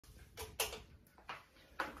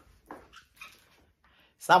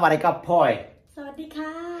Sawadikap poi. สวัสดีค่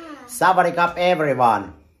ะ Sawadikap everyone.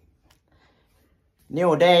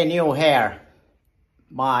 New day, new hair.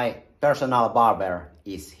 My personal barber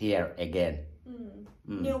is here again.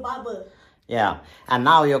 New barber Yeah, and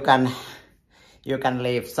now you can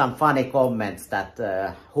leave some funny comments that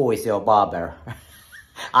who is your barber.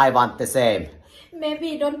 I want the same. maybe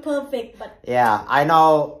don't perfect but Yeah, I know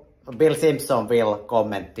Bill Simpson will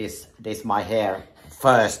comment this my hair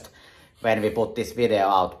first when we put this video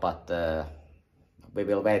out, but we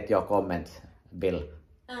will wait your comment, Bill.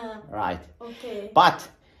 Right. okay But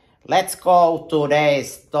let's go today's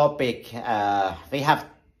topic. We have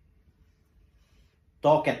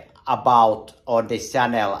talked about on this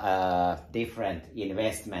channel different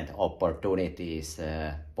investment opportunities,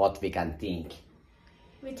 what we can think.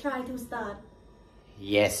 we try to start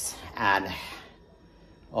Yes, and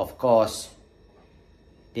of course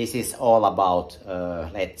this is all about,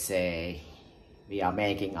 let's say, we are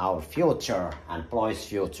making our future and employees'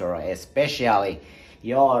 future, especially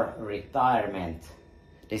your retirement.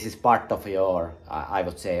 This is part of your, I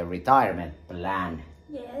would say, retirement plan.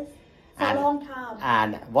 yes for a long time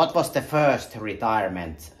And what was the first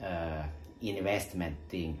retirement investment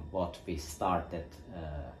thing what we started?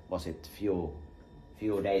 Was it few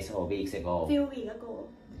days or weeks ago? few weeks ago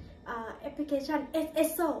application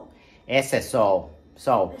SSO SSO.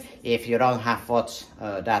 So if you don't have watched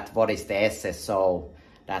that, what is the SSO?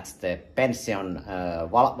 That's the pension,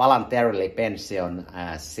 voluntarily pension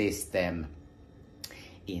system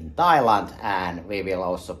in Thailand, and we will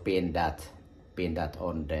also pin that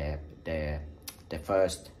on the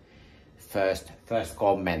first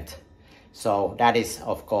comment. So that is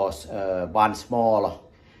of course one small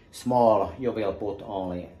you will put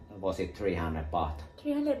only, was it 300 baht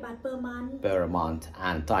 300 baht per month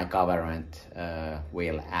and Thai government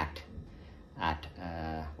will add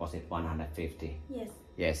was it 150?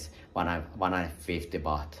 Yes, 150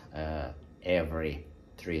 baht every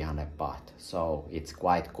 300 baht. So it's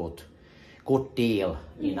quite good deal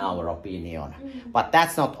in our opinion. But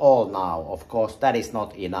that's not all now. Of course, that is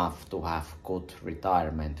not enough to have good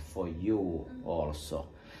retirement for you also.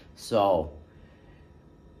 So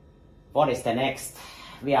what is the next?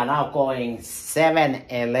 We are now going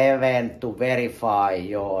 7-Eleven to verify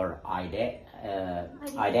your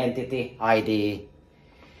identity ID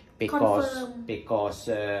because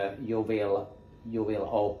you will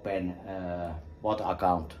open what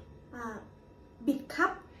account?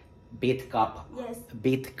 Bitcup yes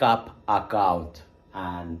Bitcup account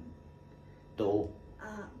and to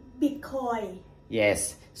Bitcoin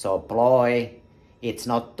yes. So ploy. It's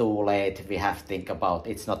not too late. We have to think about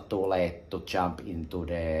it's not too late to jump into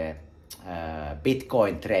the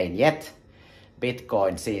Bitcoin train yet.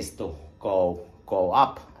 Bitcoin seems to go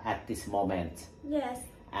up at this moment. yes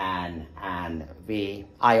And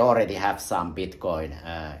I already have some Bitcoin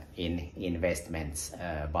in investments,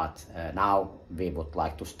 but now we would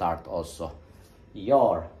like to start also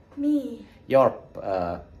your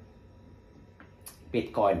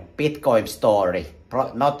Bitcoin story.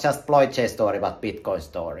 Not just Ployche story, but Bitcoin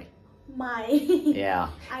story. my Yeah.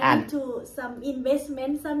 I need to some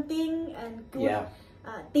investment something and good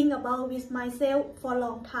think about with myself for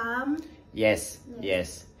long time. Yes.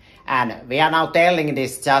 And we are now telling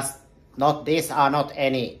this these are not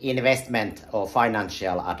any investment or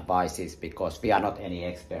financial advices because we are not any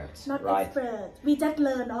experts. Not right? expert. We just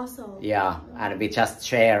learn also. Yeah, and we just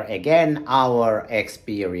share again our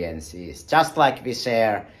experiences. Just like we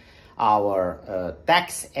share our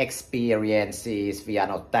tax experiences, we are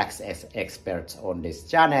not tax experts on this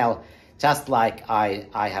channel. Just like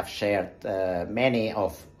I have shared many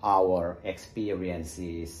of our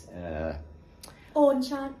experiences. Own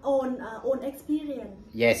experience.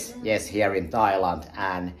 Yes, here in Thailand,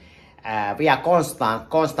 and we are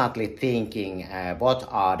constantly thinking what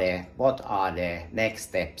are the next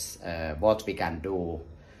steps, what we can do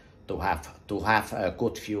to have a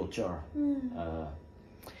good future.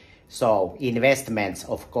 So investments,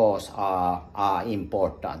 of course, are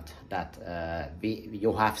important. That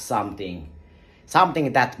you have something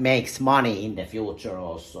that makes money in the future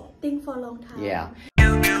also. Think for a long time. Yeah.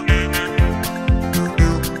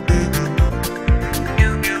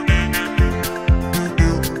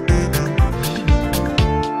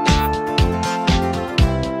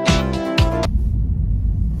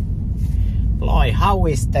 How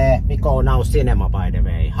is we go now cinema, by the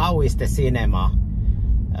way. How is the cinema?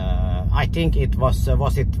 I think it was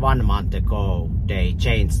it 1 month ago they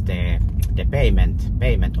changed the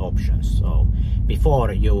payment options. So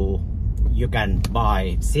before you can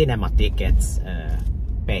buy cinema tickets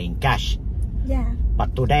paying cash. Yeah.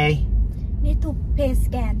 But today Need to pay.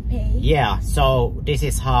 Yeah, so this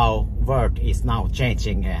is how world is now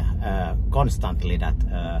changing constantly, that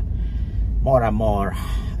more and more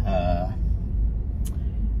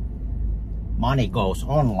money goes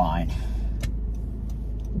online.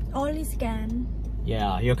 Only scan.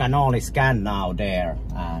 Yeah, you can only scan now there,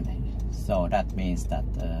 and so that means that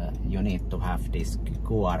you need to have this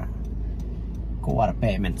QR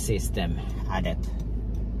payment system added.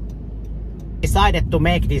 Decided to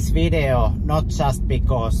make this video not just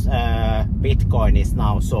because Bitcoin is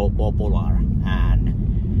now so popular, and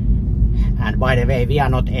by the way, we are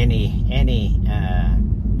not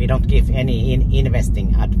we don't give any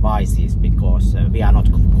investing advices because we are not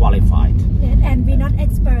qualified. Yeah, and we're not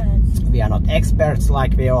experts. We are not experts,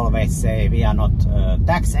 like we always say. We are not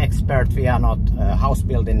tax experts. We are not house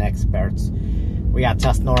building experts. We are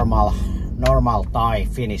just normal Thai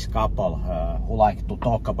Finnish couple who like to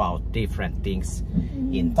talk about different things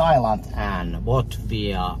in Thailand and what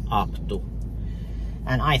we are up to.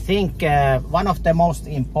 And I think one of the most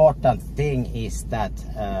important thing is that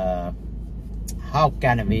how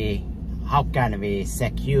can we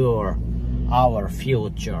secure our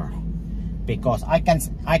future? Because I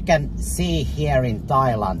can see here in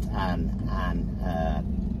Thailand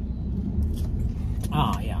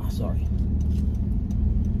sorry.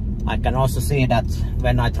 I can also see that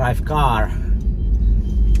when I drive car,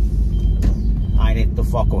 I need to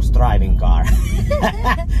focus driving car,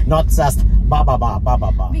 not just ba ba ba ba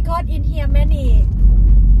ba ba. Because in here many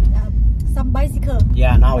some bicycle.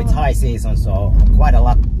 Yeah, now it's high season, so quite a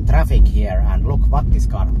lot traffic here. And look what this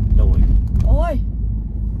car doing. Oi,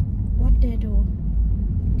 what they do?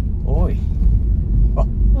 Oi. Oh.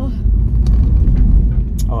 Oh.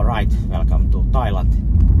 All right, welcome to Thailand.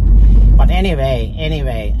 But anyway,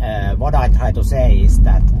 what I try to say is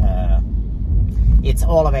that it's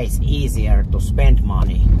always easier to spend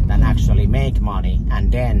money than actually make money, and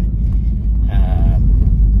then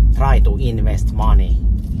try to invest money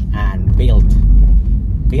and build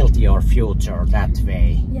your future that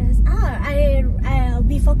way. Yes.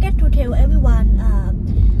 We forget to tell everyone.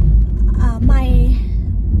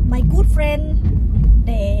 My good friend,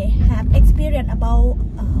 they have experience about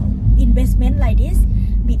investment like this,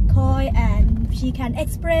 Bitcoin, and she can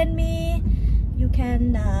explain me. You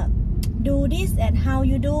can do this and how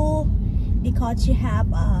you do, because she have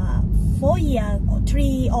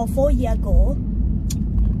 3 or 4 years ago.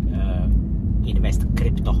 Invest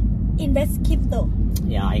crypto.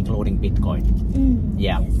 Yeah, including Bitcoin.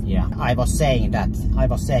 Yeah, yes. Yeah. I was saying that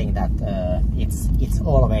it's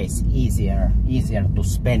always easier to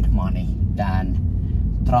spend money than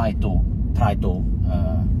try to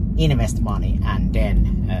invest money and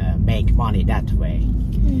then make money that way.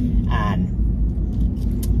 And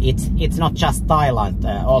it's not just Thailand.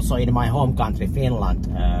 Also in my home country Finland,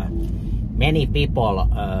 many people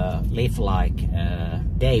live like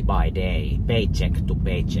day by day, paycheck to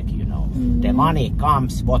paycheck, you know. The money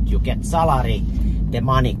comes, what you get salary, the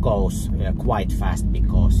money goes quite fast,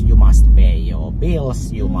 because you must pay your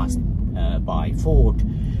bills, you must buy food,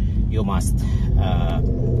 you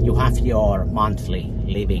have your monthly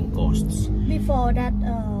living costs. Before that,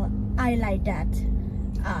 I like that.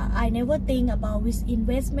 I never think about with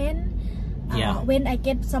investment. When I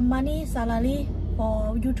get some money, salary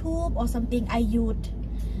for YouTube or something, I use.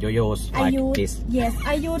 You use this? Yes,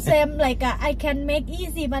 I use them like I can make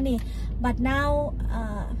easy money. But now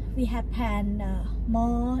we have planned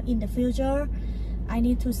more in the future. I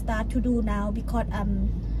need to start to do now because I'm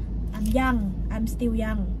young. I'm still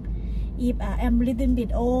young. If I'm a little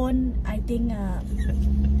bit old, I think.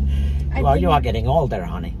 You are getting older,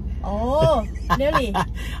 honey. Oh, really?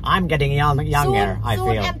 I'm getting younger. Soon, I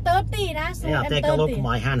feel. I'm 30, nah? Soon yeah, I'm take 30. a look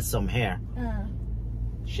my handsome hair.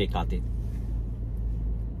 She cut it.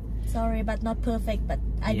 Sorry, but not perfect. But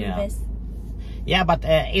I do best. Yeah, but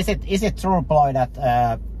is it true, Ploy,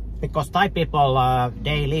 that because Thai people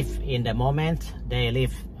they live in the moment, they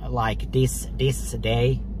live like this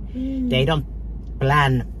day. They don't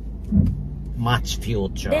plan much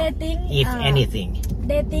future. They think, if anything.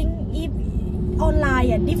 They think if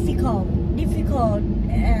online difficult.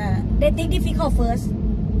 They think difficult first.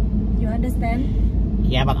 You understand?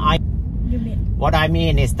 Yeah, but what I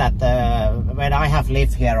mean is that when I have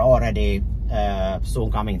lived here already,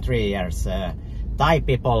 soon coming 3 years, Thai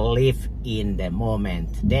people live in the moment.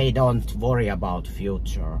 They don't worry about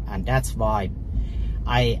future, and that's why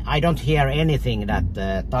I don't hear anything that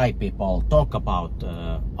Thai people talk about.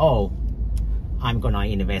 Oh, I'm gonna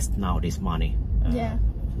invest now this money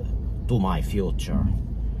to my future.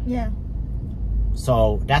 Yeah.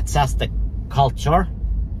 So that's just the culture,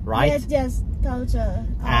 right? Yes, just culture.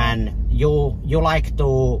 And you like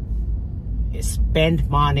to spend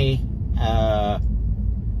money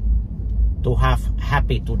to have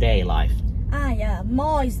happy today life. Yeah,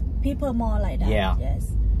 more is people more like that. Yeah.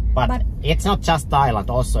 Yes. But it's not just Thailand.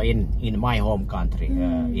 Also in my home country,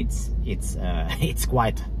 it's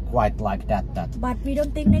quite like that. But we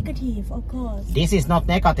don't think negative, of course. This is not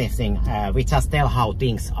negative thing. We just tell how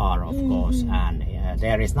things are, of course, and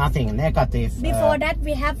there is nothing negative. Before that,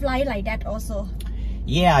 we have life like that also.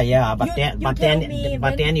 Yeah. But then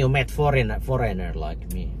then you met foreigner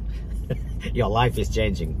like me. Your life is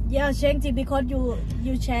changing. Yeah, changing because you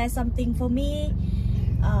share something for me.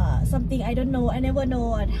 Something I don't know, I never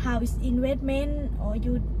know how is investment, or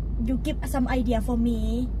you give some idea for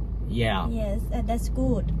me. Yeah. Yes, that's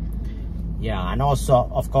good. Yeah, and also,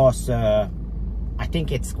 of course, I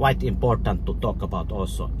think it's quite important to talk about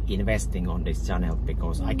also investing on this channel,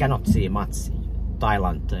 because I cannot see much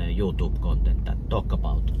Thailand YouTube content that talk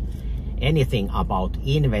about anything about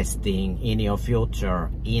investing in your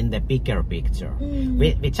future in the bigger picture.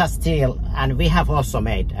 We just still, and we have also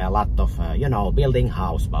made a lot of building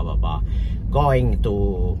house, blah blah blah, going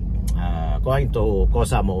to Koh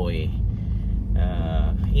Samui,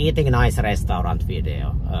 eating nice restaurant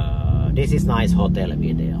video, this is nice hotel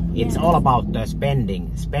video. It's all about the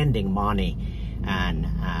spending money and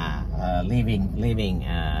living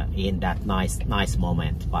in that nice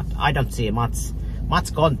moment. But I don't see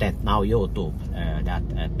much content now YouTube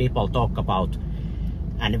that people talk about,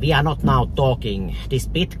 and we are not now talking. This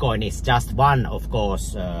Bitcoin is just one, of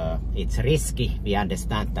course. It's risky. We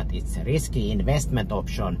understand that it's a risky investment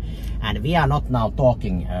option, and we are not now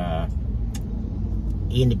talking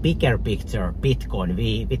in bigger picture Bitcoin.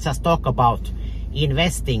 We just talk about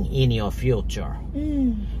investing in your future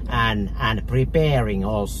and preparing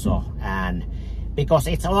also, and because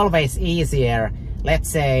it's always easier, let's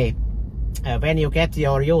say, when you get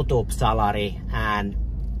your YouTube salary and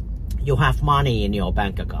you have money in your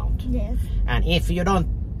bank account. Yes. And if you don't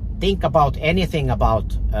think about anything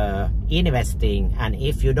about investing, and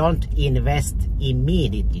if you don't invest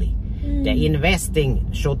immediately, the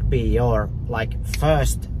investing should be your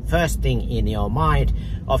first thing in your mind.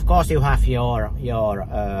 Of course, you have your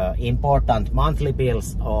important monthly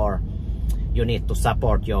bills, or you need to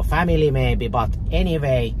support your family maybe. But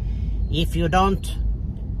anyway, if you don't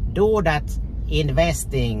do that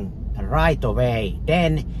investing right away,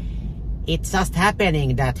 then it's just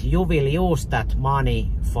happening that you will use that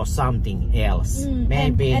money for something else.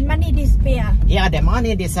 Maybe and money disappear. Yeah, the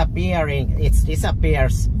money disappearing. It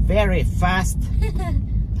disappears very fast.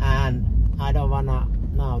 And I don't wanna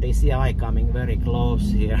now. This guy coming very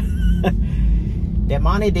close here. The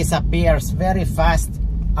money disappears very fast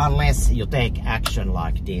unless you take action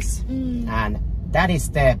like this, and that is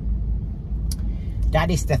the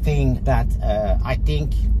thing that I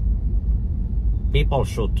think people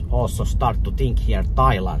should also start to think here,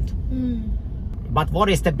 Thailand. But what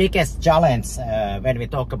is the biggest challenge when we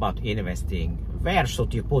talk about investing? Where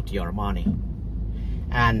should you put your money?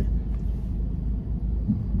 And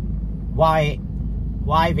why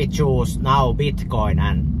we choose now Bitcoin?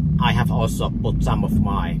 And I have also put some of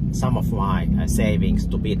my savings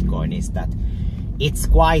to Bitcoin, is that it's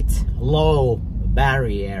quite low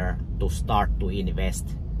barrier to start to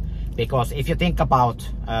invest. Because if you think about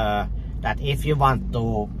that, if you want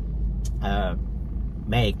to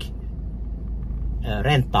make a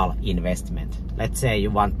rental investment, let's say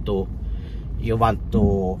you want to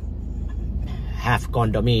have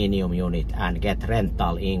condominium unit and get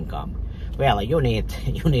rental income. Well, you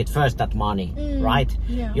need first that money, right?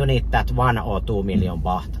 Yeah. You need that 1 or 2 million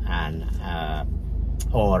baht, and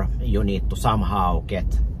or you need to somehow get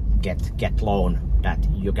loan that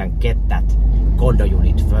you can get that condo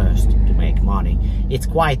unit first to make money. It's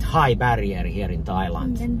quite high barrier here in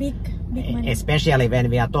Thailand, and big money. Especially when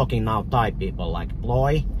we are talking now Thai people like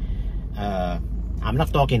Ploy. I'm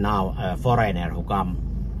not talking now foreigner who come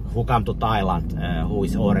to Thailand who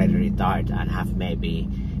is already retired and have maybe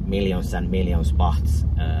millions and millions bahts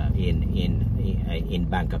in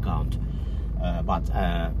bank account. But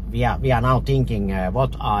we are now thinking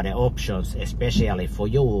what are the options, especially for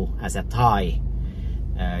you as a Thai.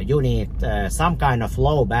 You need some kind of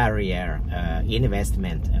low barrier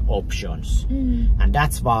investment options, and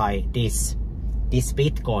that's why this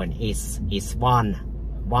Bitcoin is one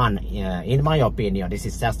in my opinion. This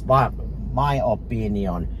is just my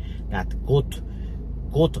opinion, that good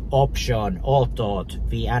option, although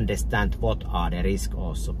we understand what are the risks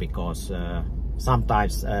also, because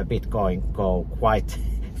sometimes Bitcoin go quite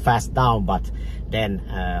fast down, but then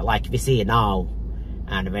like we see now,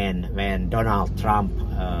 and when Donald Trump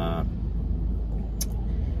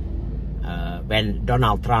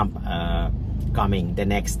coming the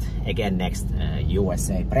next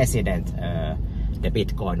USA president, the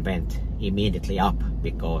Bitcoin went immediately up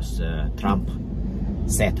because Trump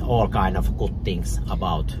said all kind of good things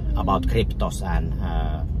about cryptos and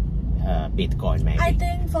Bitcoin maybe. I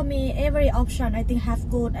think for me every option I think have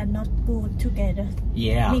good and not good together.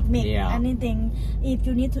 Yeah. Anything if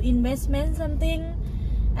you need to investment something,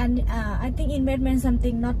 and I think investment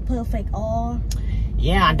something not perfect or.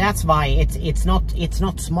 Yeah, and that's why it's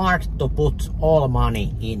not smart to put all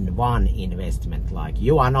money in one investment. Like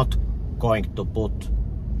you are not going to put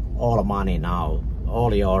all money now,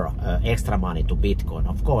 all your extra money to Bitcoin.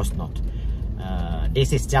 Of course not.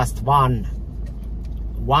 This is just one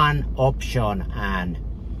option, and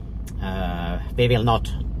we will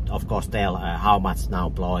not, of course, tell how much now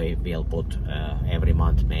Ploy will put every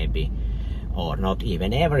month, maybe, or not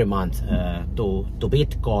even every month to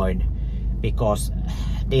Bitcoin, because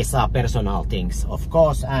these are personal things, of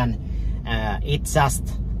course, and it's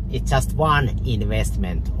just one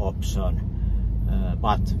investment option,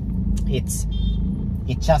 but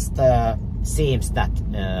it just seems that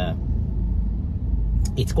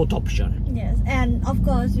it's good option. Yes, and of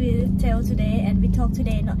course we tell today and we talk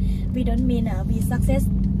today. No, we don't mean we success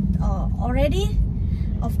already.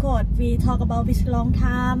 Of course, we talk about this long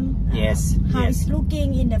time. Yes. How it's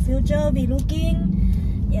looking in the future. We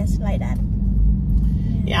looking. Yes, like that.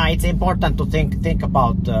 Yeah, it's important to think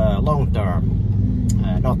about long term,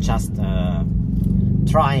 not just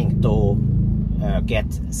trying to get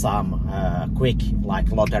some quick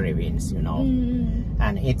like lottery wins, you know.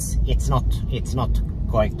 And it's not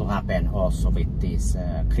going to happen also with these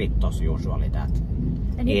cryptos usually, that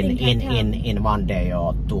in 1 day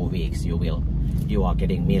or 2 weeks you are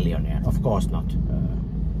getting millionaire. Of course not.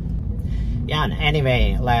 Yeah, and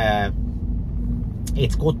anyway,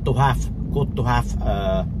 it's good to have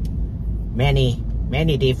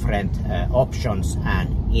many different options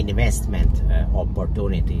and investment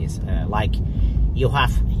opportunities. Like you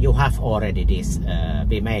have already this.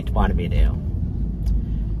 We made one video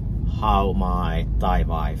how my Thai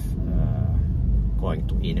wife going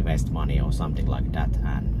to invest money or something like that,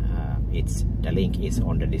 and the link is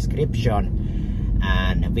on the description.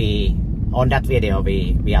 And on that video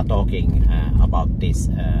we are talking about this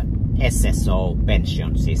SSO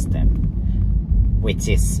pension system, which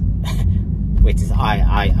is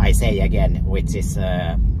I say again, which is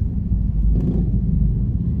a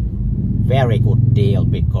very good deal,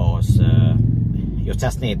 because you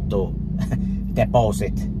just need to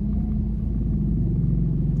deposit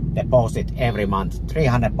every month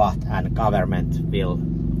 300 baht, and government will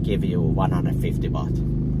give you 150 baht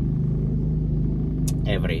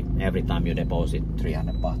every time you deposit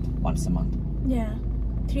 300 baht once a month. Yeah,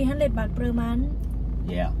 300 baht per month.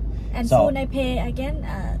 Yeah. And soon I pay again.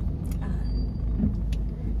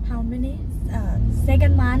 How many?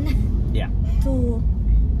 Second month. Yeah.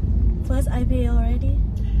 First I pay already.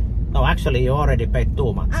 No, actually you already paid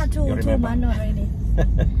 2 months. 2 months already.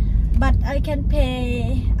 But I can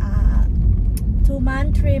pay 2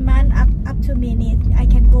 months, 3 months, up to minute. I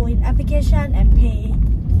can go in application and pay.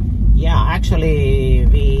 Yeah, actually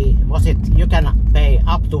you can pay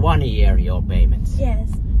up to 1 year your payments. Yes.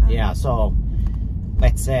 Yeah, so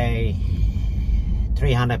let's say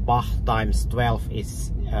 300 baht times 12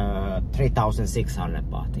 is 3,600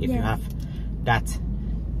 baht. If you have that,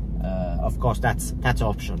 of course that's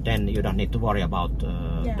option. Then you don't need to worry about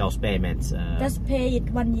those payments. Just pay it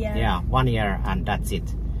 1 year. Yeah, 1 year and that's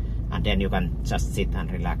it. And then you can just sit and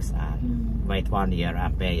relax and wait 1 year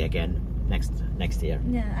and pay again next year.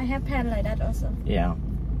 Yeah, I have planned like that also. Yeah.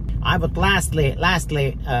 I would lastly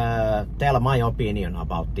tell my opinion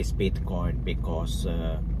about this Bitcoin, because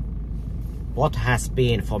what has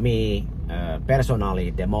been for me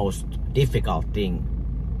personally the most difficult thing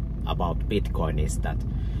about Bitcoin is that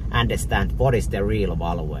understand what is the real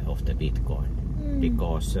value of the Bitcoin.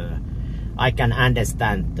 Because I can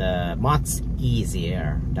understand much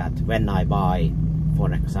easier that when I buy,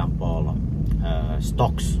 for example,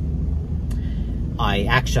 stocks, I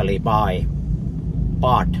actually buy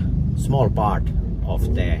small part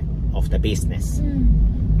of the business.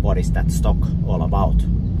 What is that stock all about?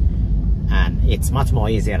 And it's much more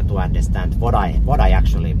easier to understand what I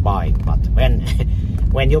actually buy. But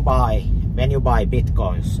when you buy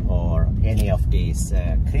Bitcoins or any of these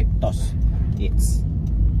cryptos, it's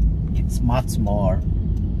much more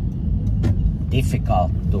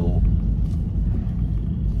difficult to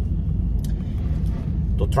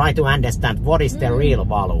try to understand what is the real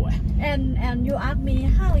value. And you ask me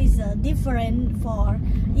how is different for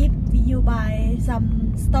if you buy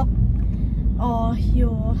some stock or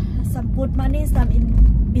you some put money some in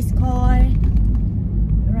Bitcoin,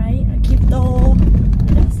 right? Crypto,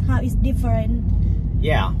 how it's different.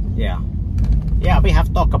 Yeah. We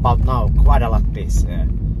have talked about now quite a lot this.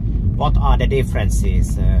 What are the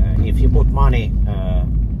differences if you put money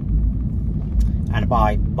and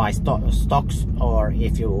buy stocks, or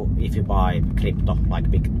if you buy crypto like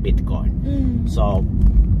Bitcoin. So,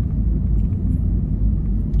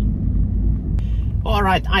 all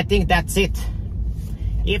right, I think that's it.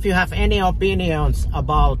 If you have any opinions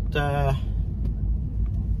about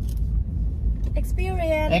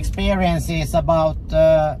experiences about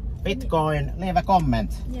Bitcoin, leave a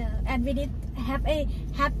comment. Yeah, and we did have a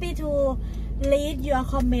happy to read your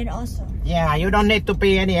comment also. Yeah, you don't need to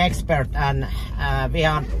be any expert, and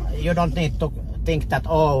you don't need to think that,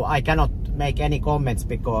 oh, I cannot make any comments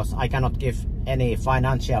because I cannot give any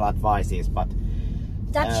financial advices, but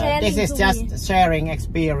this is just sharing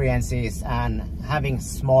experiences and having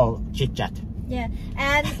small chit chat. Yeah,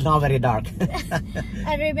 and now very dark.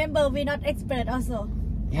 and remember, we're not expert also.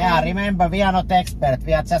 Yeah, remember, we are not expert.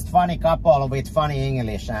 We are just funny couple with funny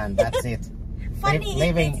English, and that's it.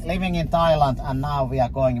 Living in Thailand, and now we are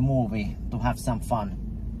going movie to have some fun.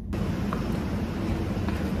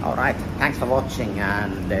 All right, thanks for watching,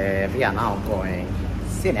 and we are now going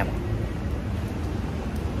cinema.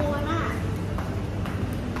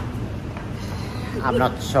 I'm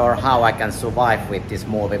not sure how I can survive with this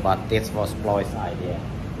movie, but this was Chloe's idea.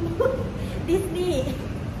 Disney.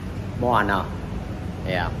 Moana.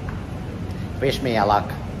 Yeah. Wish me a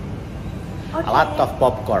luck. Okay. A lot of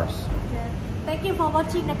popcorns. Yeah. Thank you for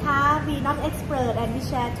watching, Naka. We not expert and we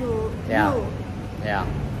share to you. Yeah.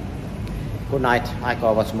 Good night. I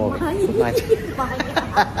go watch movie. Good night.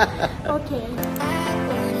 Bye. Okay.